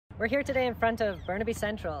We're here today in front of Burnaby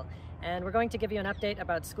Central, and we're going to give you an update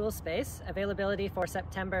about school space availability for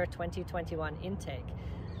September 2021 intake.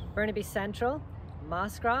 Burnaby Central,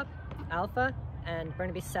 Mosscrop, Alpha, and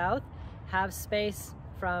Burnaby South have space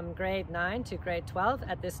from grade 9 to grade 12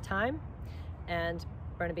 at this time, and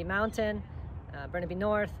Burnaby Mountain, Burnaby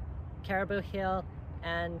North, Caribou Hill,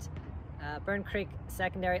 and Burn Creek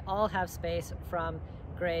Secondary all have space from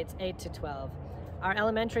grades 8 to 12. Our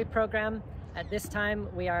elementary program, at this time,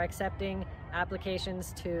 we are accepting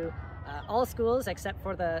applications to all schools except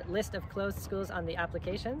for the list of closed schools on the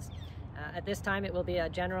applications. At this time, it will be a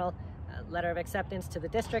general letter of acceptance to the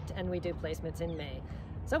district, and we do placements in May.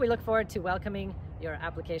 So we look forward to welcoming your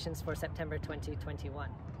applications for September 2021.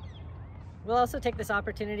 We'll also take this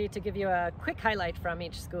opportunity to give you a quick highlight from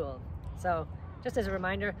each school. So just as a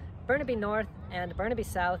reminder, Burnaby North and Burnaby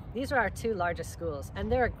South, these are our two largest schools, and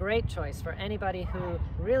they're a great choice for anybody who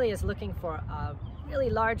really is looking for a really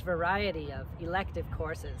large variety of elective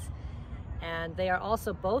courses. And they are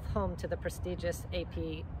also both home to the prestigious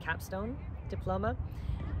AP Capstone diploma.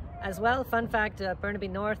 As well, fun fact, Burnaby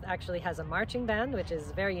North actually has a marching band, which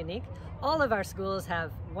is very unique. All of our schools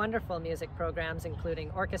have wonderful music programs,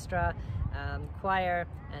 including orchestra, choir,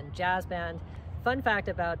 and jazz band. Fun fact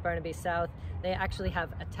about Burnaby South, they actually have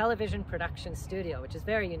a television production studio, which is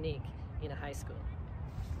very unique in a high school.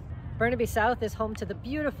 Burnaby South is home to the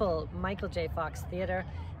beautiful Michael J. Fox Theatre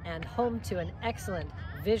and home to an excellent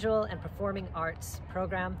visual and performing arts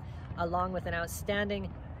program, along with an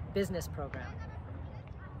outstanding business program.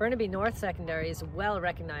 Burnaby North Secondary is well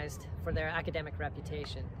recognized for their academic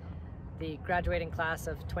reputation. The graduating class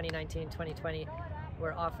of 2019-2020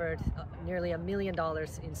 were offered nearly $1 million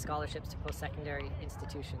in scholarships to post-secondary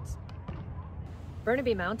institutions.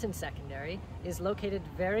 Burnaby Mountain Secondary is located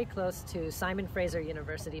very close to Simon Fraser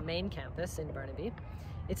University main campus in Burnaby.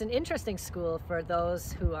 It's an interesting school for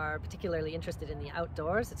those who are particularly interested in the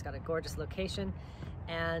outdoors. It's got a gorgeous location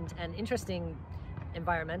and an interesting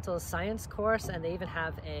environmental science course, and they even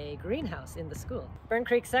have a greenhouse in the school. Burn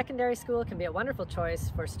Creek Secondary School can be a wonderful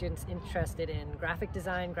choice for students interested in graphic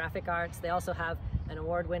design, graphic arts. They also have an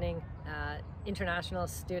award-winning international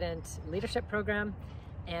student leadership program,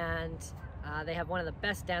 and they have one of the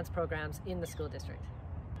best dance programs in the school district.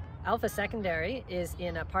 Alpha Secondary is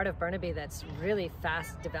in a part of Burnaby that's really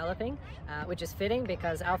fast developing, which is fitting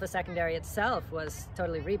because Alpha Secondary itself was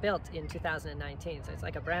totally rebuilt in 2019, so it's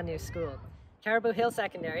like a brand new school. Caribou Hill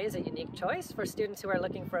Secondary is a unique choice for students who are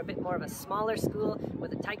looking for a bit more of a smaller school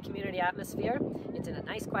with a tight community atmosphere. It's in a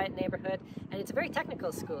nice, quiet neighborhood, and it's a very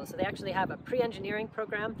technical school, so they actually have a pre-engineering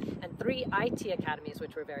program and 3 IT academies,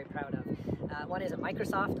 which we're very proud of. One is a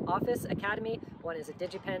Microsoft Office Academy, one is a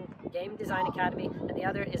DigiPen Game Design Academy, and the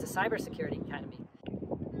other is a Cybersecurity Academy.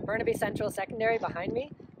 Burnaby Central Secondary behind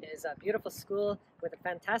me is a beautiful school with a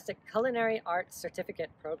fantastic culinary arts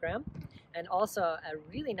certificate program, and also a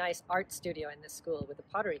really nice art studio in this school with a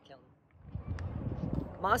pottery kiln.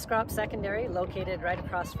 Mosscrop Secondary, located right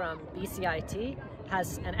across from BCIT,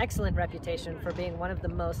 has an excellent reputation for being one of the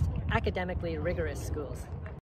most academically rigorous schools.